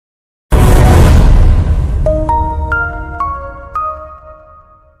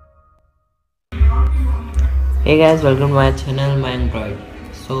Hey guys, welcome to my channel mayank.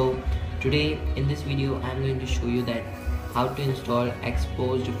 So today in this video I'm going to show you that how to install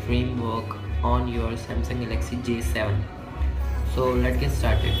xposed framework on your Samsung Galaxy J7. So let's get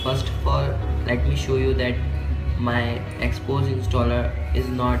started. First of all, let me show you that my xposed installer is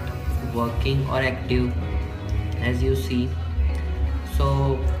not working or active as you see.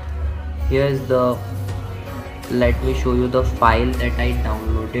 So here's the let me show you the file that I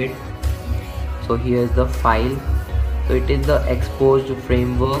downloaded. So here's the file. So it is the xposed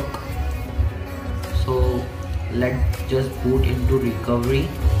framework. So let's just boot into recovery.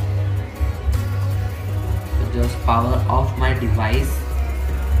 So just power off my device.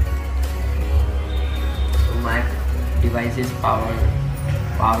 So my device is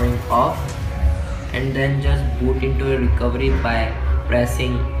powering off, and then just boot into recovery by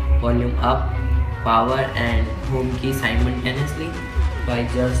pressing volume up, power and home key simultaneously. So I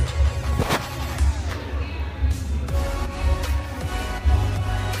just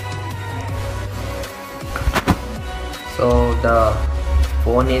So the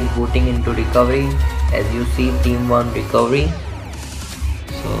phone is booting into recovery. As you see, team 1 recovery.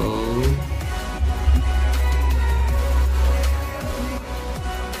 So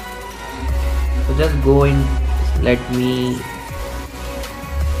just go in. Let me.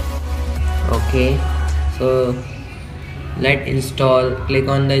 Okay. So let install. Click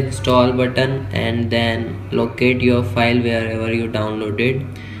on the install button and then locate your file wherever you downloaded.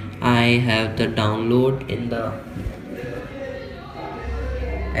 I have the download in the,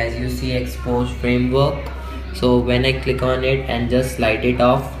 as you see, xposed framework. So when I click on it and just slide it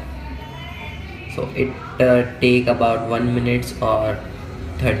off, so it take about 1 minute or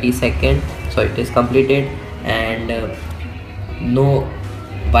 30 seconds. So it is completed, and no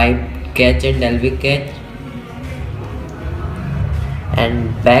wipe cache and delve cache,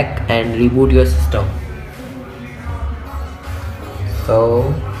 and back and reboot your system.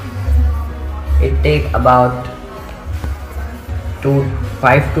 So it take about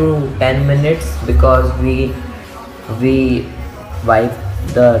 5 to 10 minutes because we wipe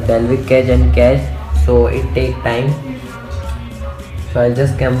the delve cache and cache, so it take time. So I'll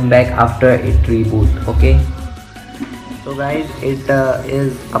just come back after it reboot. Okay, so guys, it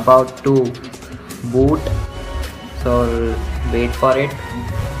is about to boot, so wait for it.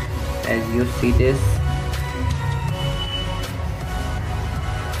 As you see this,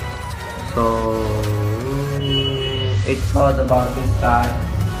 so it was about to start.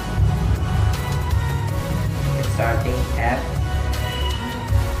 It's starting app.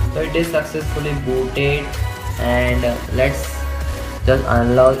 So it is successfully booted, and let's just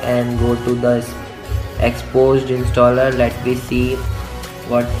unlock and go to the xposed installer. Let me see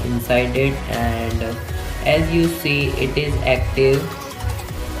what inside it, and as you see, it is active.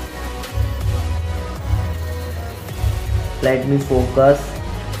 Let me focus.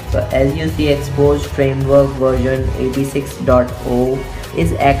 So as you see, xposed framework version 86.0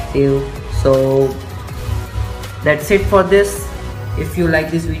 is active. So that's it for this. If you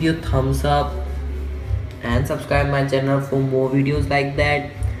like this video, thumbs up and subscribe my channel for more videos like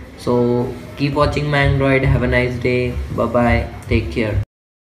that. So keep watching my Android. Have a nice day. Bye bye. Take care.